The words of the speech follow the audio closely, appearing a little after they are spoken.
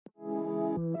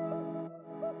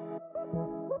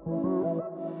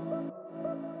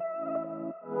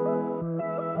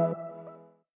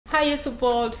Hi YouTube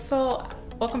world. So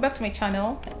welcome back to my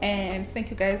channel and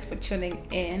thank you guys for tuning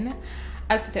in.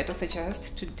 As the title suggests,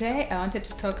 today I wanted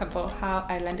to talk about how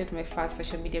I landed my first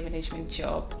social media management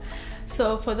job.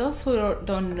 So for those who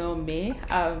don't know me,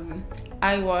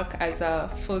 I work as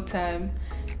a full-time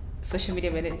social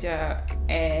media manager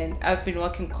and I've been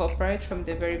working corporate from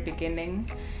the very beginning.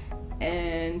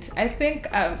 And I think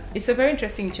it's a very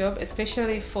interesting job,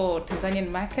 especially for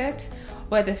Tanzanian market,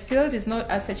 where the field is not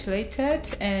as saturated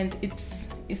and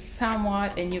it's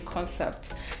somewhat a new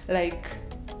concept. Like,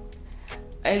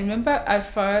 I remember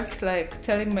at first like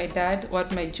telling my dad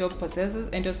what my job possesses,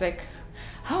 and he was like,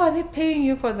 how are they paying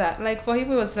you for that? Like, for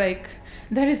him it was like,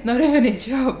 that is not even a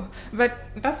job, but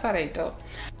that's what I do.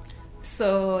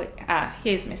 So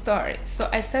here's my story. So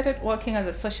I started working as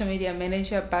a social media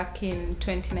manager back in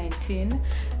 2019.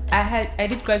 I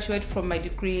did graduate from my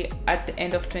degree at the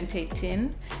end of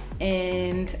 2018,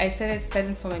 and I started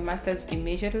studying for my master's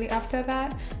immediately after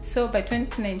that. So by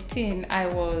 2019 I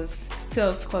was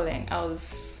still schooling. I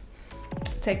was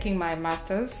taking my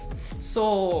master's.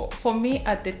 So for me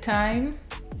at the time,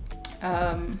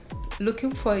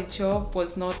 looking for a job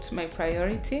was not my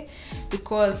priority,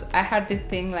 because I had the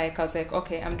thing like, I was like,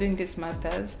 okay, I'm doing this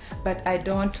master's, but I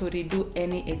don't want to redo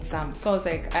any exam. So I was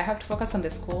like, I have to focus on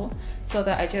the school so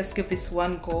that I just give this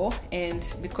one go. And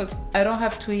because I don't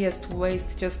have 2 years to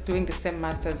waste just doing the same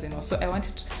master's, so I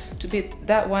wanted to be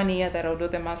that 1 year that I'll do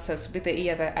the master's to be the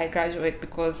year that I graduate,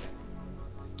 because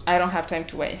I don't have time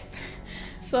to waste.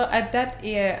 So at that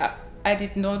year, I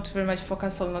did not very much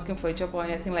focus on looking for a job or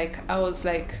anything. Like, I was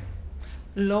like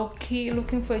low-key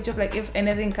looking for a job, like if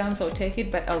anything comes I'll take it,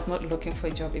 but I was not looking for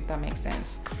a job, if that makes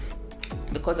sense,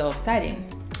 because I was studying.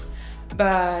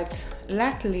 But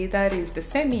luckily that is the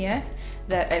same year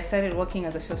that I started working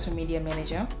as a social media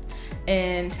manager.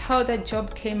 And how that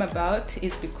job came about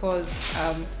is because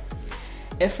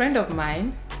a friend of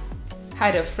mine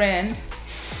had a friend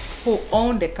who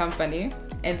owned a company,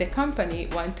 and the company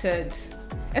wanted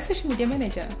a social media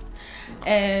manager.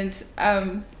 And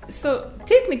so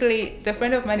technically the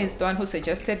friend of mine is the one who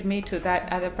suggested me to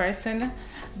that other person,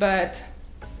 but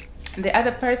the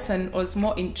other person was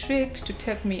more intrigued to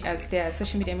take me as their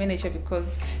social media manager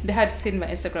because they had seen my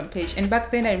Instagram page. And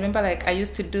back then I remember, like, I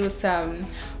used to do some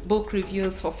book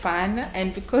reviews for fun,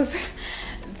 and because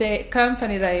the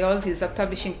company that I was is a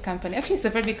publishing company, actually it's a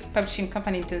very big publishing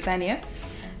company in Tanzania,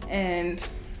 and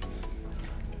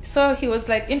so he was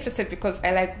like interested because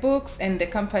I like books and the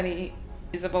company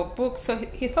is about books, so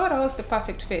he thought I was the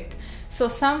perfect fit. So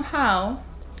somehow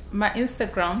my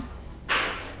Instagram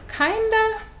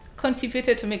kinda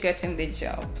contributed to me getting the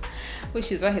job,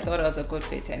 which is why he thought I was a good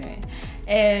fit anyway.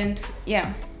 And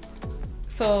yeah,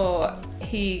 so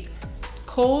he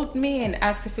called me and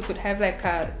asked if we could have like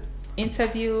a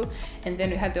interview, and then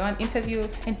we had the one interview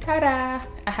and ta-da,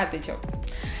 I had the job.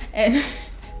 And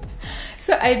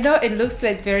so I know it looks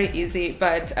like very easy,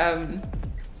 but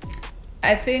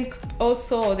I think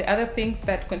also the other things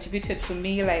that contributed to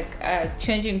me like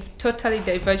changing, totally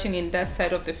diverging in that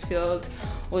side of the field,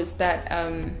 was that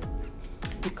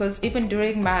because even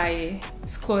during my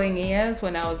schooling years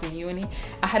when I was in uni,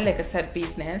 I had like a side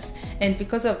business, and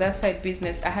because of that side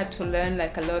business I had to learn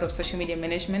like a lot of social media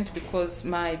management because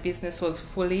my business was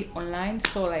fully online.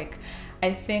 So like,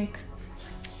 I think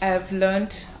I've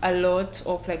learned a lot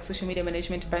of like social media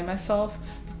management by myself,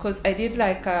 because I did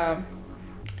like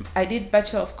I did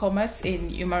Bachelor of Commerce in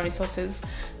Human Resources.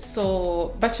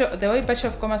 So the way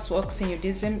Bachelor of Commerce works in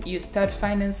UDSM, you start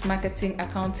finance, marketing,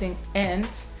 accounting, and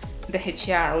the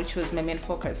HR, which was my main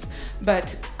focus.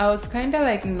 But I was kind of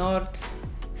like not,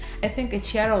 I think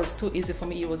HR was too easy for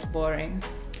me, it was boring.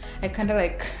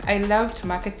 I loved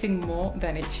marketing more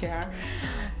than HR.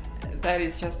 That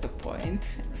is just the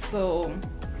point. So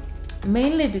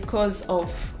mainly because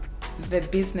of the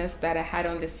business that I had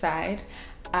on the side,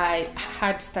 I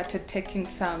had started taking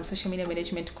some social media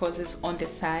management courses on the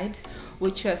side,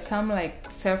 which were some like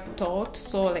self-taught.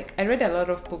 So like, I read a lot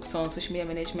of books on social media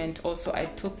management. Also, I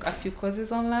took a few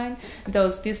courses online. There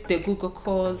was the Google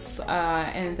course,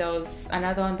 and there was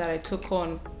another one that I took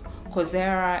on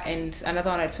Coursera, and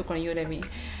another one I took on Udemy.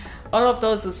 All of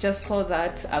those was just so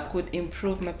that I could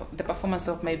improve the performance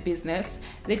of my business.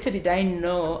 Little did I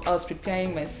know I was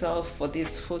preparing myself for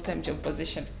this full-time job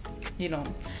position,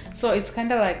 So it's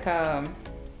kind of like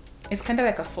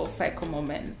a full cycle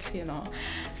moment,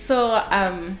 So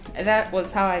that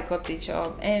was how I got the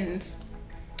job, and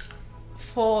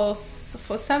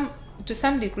to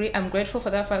some degree, I'm grateful for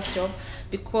that first job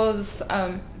because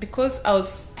I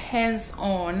was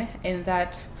hands-on in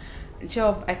that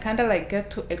job. I kind of like get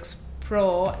to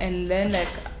explore and learn like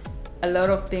a lot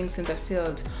of things in the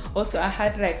field. Also, I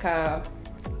had like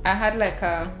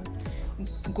a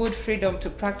good freedom to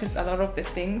practice a lot of the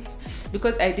things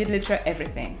because I did literally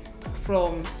everything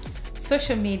from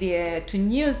social media to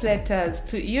newsletters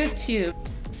to YouTube.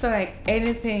 So like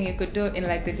anything you could do in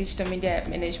like the digital media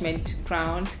management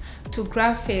ground to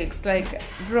graphics, like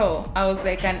bro, I was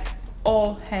like an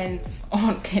all hands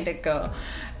on kind of girl,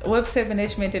 website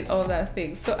management and all that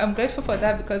things. So I'm grateful for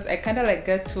that because I kind of like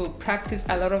get to practice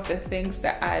a lot of the things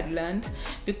that I had learned,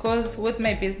 because with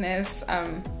my business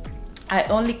I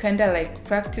only kind of like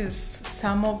practice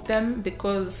some of them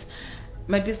because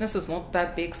my business was not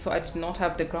that big, so I did not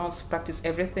have the grounds to practice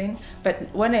everything. But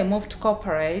when I moved to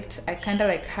corporate, I kind of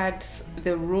like had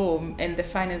the room and the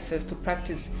finances to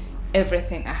practice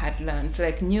everything I had learned,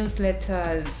 like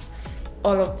newsletters,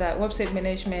 all of that, website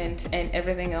management and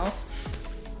everything else.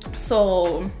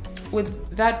 So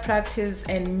with that practice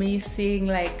and me seeing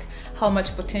like how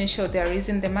much potential there is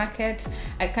in the market,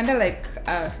 I kind of like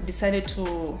decided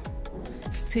to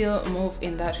still move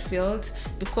in that field,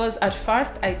 because at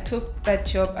first I took that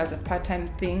job as a part-time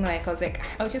thing. Like I was like,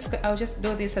 I'll just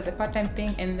do this as a part-time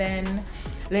thing, and then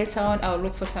later on I'll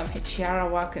look for some HR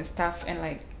work and stuff and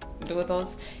like do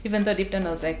those, even though deep down I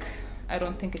was like, I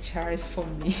don't think HR is for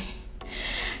me.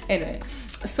 Anyway,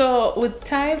 so with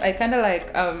time I kind of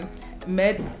like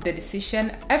made the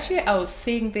decision. Actually, I was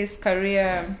seeing this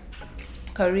career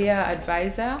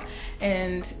advisor,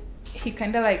 and he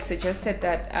kind of like suggested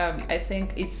that I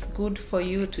think it's good for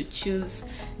you to choose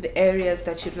the areas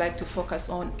that you'd like to focus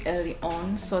on early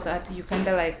on, so that you kind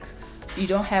of like, you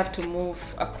don't have to move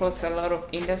across a lot of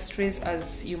industries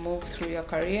as you move through your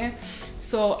career.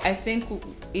 So I think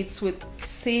it's with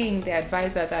seeing the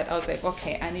advisor that I was like,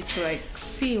 okay, I need to like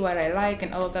see what I like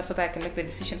and all of that so that I can make the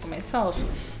decision for myself.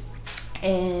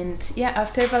 And yeah,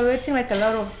 after evaluating like a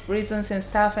lot of reasons and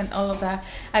stuff and all of that,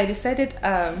 I decided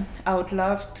I would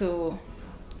love to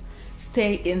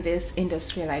stay in this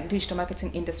industry, like digital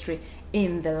marketing industry,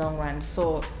 in the long run.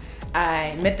 So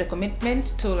I made the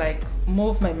commitment to like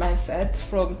move my mindset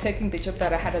from taking the job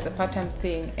that I had as a part-time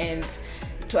thing and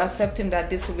to accepting that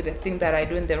this will be the thing that I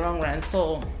do in the long run.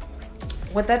 So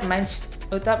with that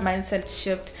mindset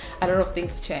shift, a lot of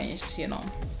things changed, you know.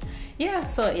 Yeah,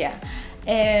 so yeah.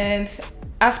 And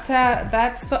after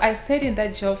that, so I stayed in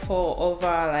that job for over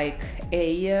like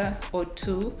a year or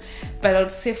two, but I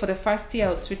would say for the first year I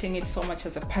was treating it so much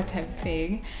as a part-time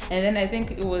thing, and then I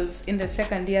think it was in the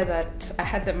second year that I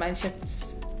had the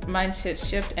mindset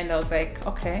shift, and I was like,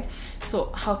 okay,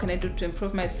 so how can I do to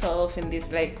improve myself in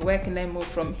this, like where can I move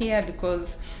from here?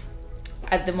 Because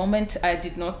at the moment I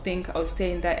did not think I would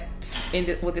stay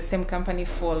with the same company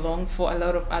for long, for a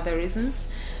lot of other reasons.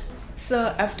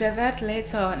 So after that,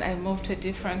 later on, I moved to a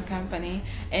different company,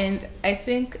 and I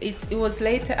think it was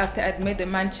later after I'd made the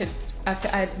mindset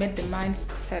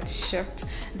shift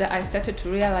that I started to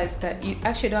realize that you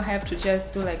actually don't have to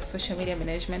just do like social media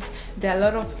management. There are a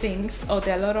lot of things, or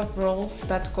there are a lot of roles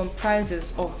that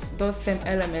comprises of those same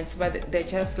elements, but they're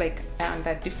just like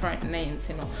under different names,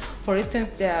 you know. For instance,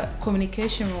 there are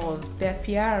communication roles, there are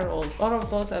PR roles, all of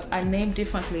those are named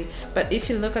differently, but if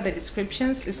you look at the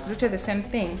descriptions, it's literally the same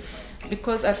thing.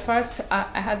 Because at first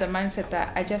I had the mindset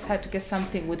that I just had to get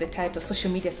something with the title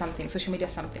social media something,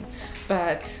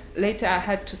 but later I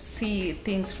had to see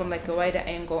things from like a wider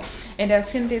angle, and I've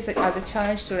seen this as a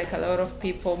challenge to like a lot of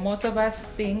people. Most of us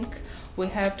think we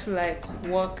have to like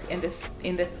work in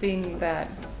the thing that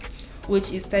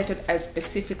which is titled as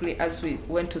specifically as we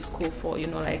went to school for, you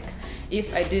know. Like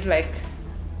if I did like,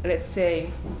 let's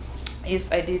say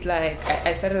if I did like,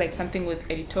 I started like something with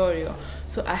editorial,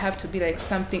 so I have to be like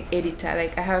something editor,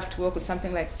 like I have to work with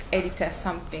something like editor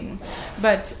something.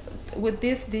 But with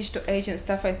this digital age and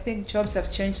stuff, I think jobs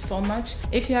have changed so much.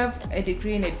 If you have a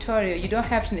degree in editorial, you don't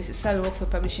have to necessarily work for a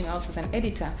publishing house as an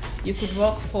editor. You could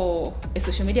work for a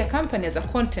social media company as a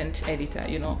content editor,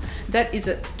 you know. That is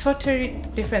a totally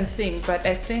different thing, but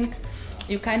I think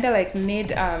you kind of like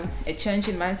need a change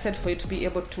in mindset for you to be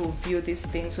able to view these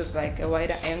things with like a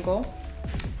wider angle.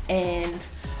 And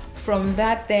from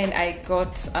that, then I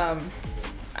got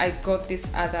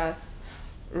this other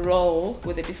role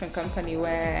with a different company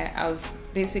where I was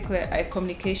basically a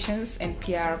communications and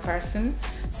PR person.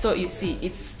 So you see,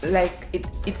 it's like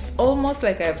it's almost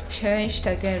like I've changed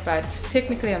again, but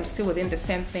technically I'm still within the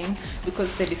same thing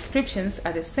because the descriptions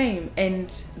are the same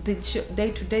and the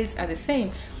day-to-days are the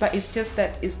same, but it's just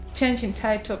that it's changing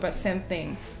title but same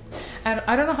thing.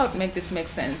 I don't know how to make this make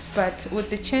sense, but with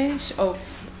the change of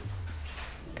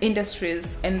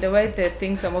industries and the way that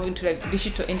things are moving to like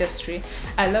digital industry,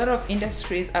 a lot of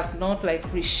industries have not like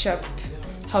reshaped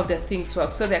how the things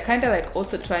work. So they're kind of like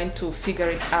also trying to figure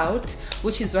it out,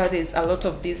 which is why there's a lot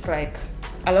of this, like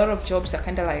a lot of jobs are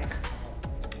kind of like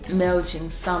merging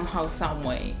somehow, some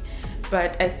way.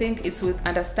 But I think it's with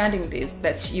understanding this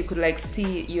that you could like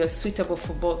see you're suitable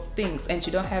for both things, and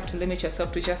you don't have to limit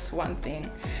yourself to just one thing.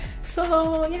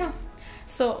 So yeah,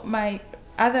 so my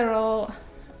other role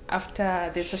after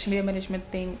the social media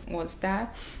management thing was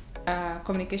that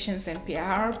communications and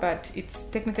PR, but it's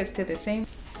technically still the same.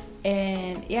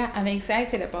 And yeah, I'm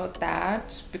excited about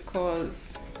that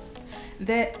because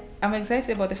I'm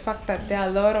excited about the fact that there are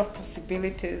a lot of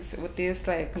possibilities with this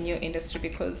like new industry,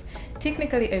 because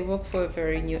technically I work for a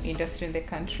very new industry in the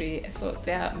country, so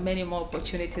there are many more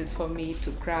opportunities for me to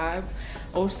grab.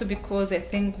 Also because I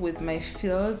think with my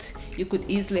field you could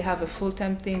easily have a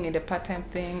full-time thing and a part-time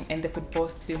thing, and they could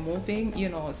both be moving, you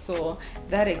know, so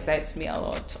that excites me a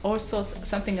lot. Also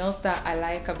something else that I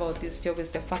like about this job is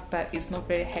the fact that it's not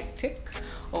very hectic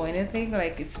or anything,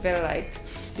 like it's very light,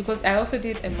 because I also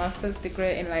did a master's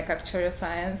degree in like actuarial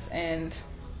science, and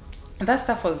that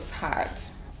stuff was hard.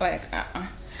 Like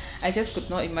I just could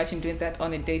not imagine doing that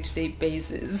on a day-to-day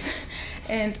basis.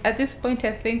 And at this point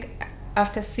I think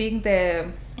after seeing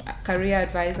the career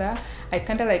advisor, I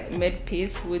kind of like made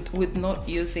peace with not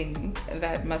using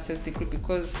that master's degree,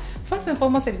 because first and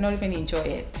foremost I did not even enjoy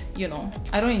it, you know.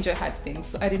 I don't enjoy hard things,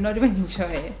 so I did not even enjoy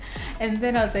it. And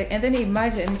then I was like, and then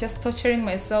imagine just torturing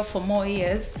myself for more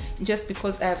years just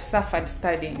because I have suffered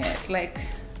studying it. Like,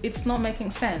 it's not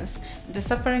making sense. The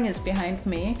suffering is behind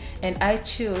me, and I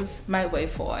choose my way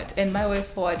forward, and my way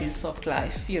forward is soft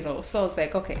life, you know. So I was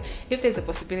like, okay, if there's a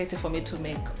possibility for me to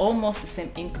make almost the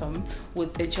same income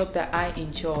with a job that I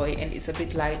enjoy and it's a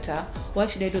bit lighter, why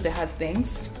should I do the hard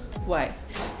things? Why?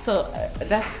 So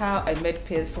that's how I made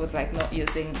peace with like not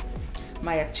using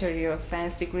my actuarial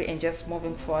science degree and just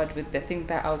moving forward with the thing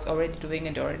that I was already doing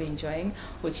and already enjoying,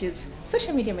 which is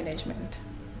social media management.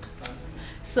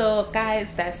 So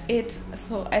guys, that's it.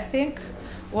 So I think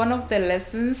one of the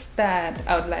lessons that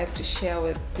I would like to share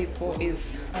with people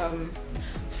is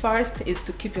first is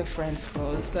to keep your friends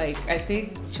close. Like, I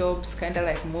think jobs kind of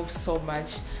like move so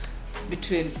much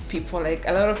between people. Like,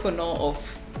 a lot of people know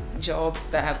of jobs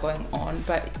that are going on,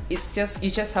 but it's just, you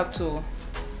just have to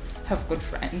have good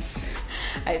friends,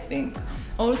 I think.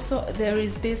 Also, there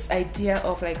is this idea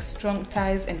of like strong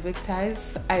ties and weak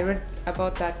ties. I read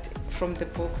about that from the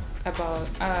book about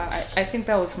I think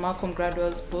that was Malcolm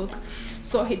Gladwell's book.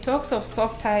 So he talks of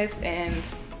soft ties and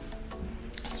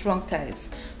strong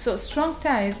ties. So strong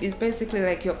ties is basically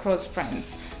like your close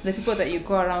friends, the people that you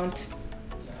go around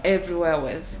everywhere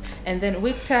with. And then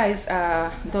weak ties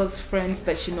are those friends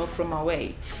that you know from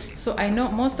away. So I know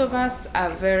most of us are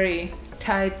very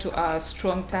tied to our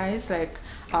strong ties, like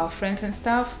our friends and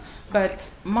stuff, but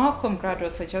Malcolm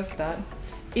Gladwell suggests that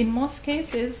in most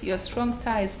cases your strong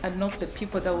ties are not the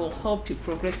people that will help you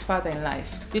progress further in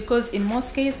life, because in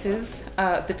most cases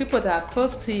the people that are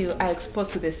close to you are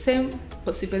exposed to the same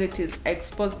possibilities,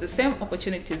 exposed to the same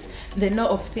opportunities. They know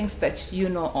of things that you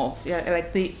know of. Yeah,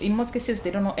 like in most cases they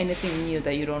don't know anything new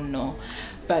that you don't know.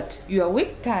 But your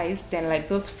weak ties, then, like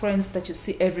those friends that you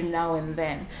see every now and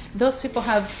then, those people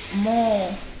have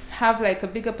like a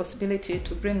bigger possibility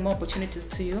to bring more opportunities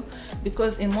to you,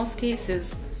 because in most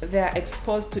cases they are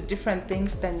exposed to different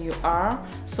things than you are,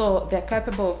 so they're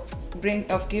capable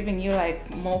of giving you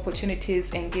like more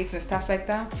opportunities and gigs and stuff like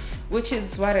that, which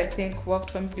is what I think worked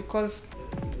for me, because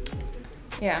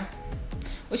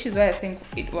which is why I think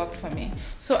it worked for me.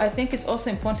 So I think it's also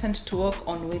important to work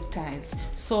on weak ties.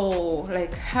 So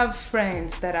like, have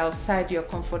friends that are outside your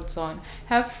comfort zone,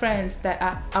 have friends that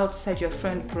are outside your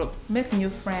friend group, make new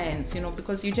friends, you know,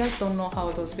 because you just don't know how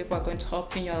those people are going to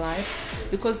help in your life.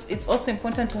 Because it's also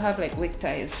important to have like weak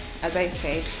ties. As I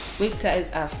said, weak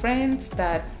ties are friends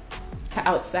that are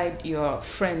outside your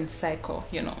friend cycle,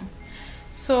 you know.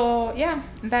 So yeah,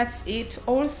 that's it.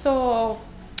 Also,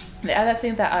 the other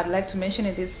thing that I'd like to mention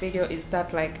in this video is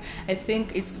that, like, I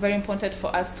think it's very important for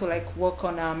us to like work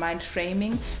on our mind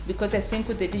framing, because I think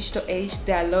with the digital age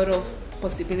there are a lot of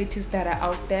possibilities that are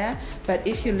out there. But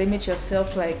if you limit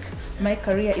yourself, like, my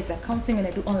career is accounting and I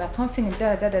do only accounting and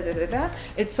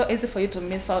it's so easy for you to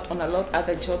miss out on a lot of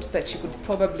other jobs that you could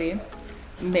probably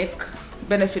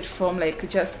benefit from, like,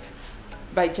 just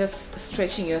by just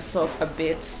stretching yourself a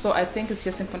bit. So I think it's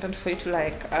just important for you to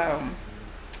like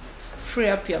free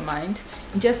up your mind.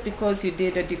 Just because you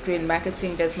did a degree in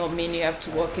marketing does not mean you have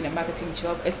to work in a marketing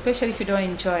job, especially if you don't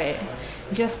enjoy it.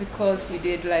 Just because you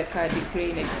did like a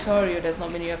degree in editorial does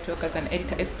not mean you have to work as an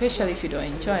editor, especially if you don't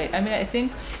enjoy it. I mean, I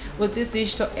think with this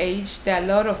digital age there are a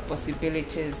lot of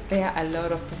possibilities.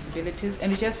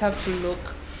 And you just have to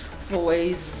look for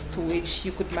ways to which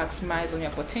you could maximize on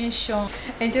your potential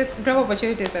and just grab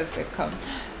opportunities as they come.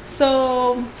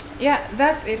 So yeah,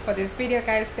 that's it for this video,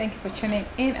 guys. Thank you for tuning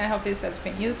in. I hope this has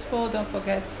been useful. Don't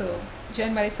forget to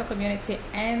join my little community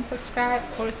and subscribe.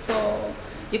 Also,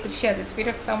 you could share this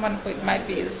video with someone who it might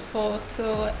be useful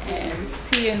to, and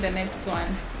see you in the next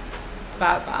one.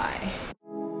 Bye bye.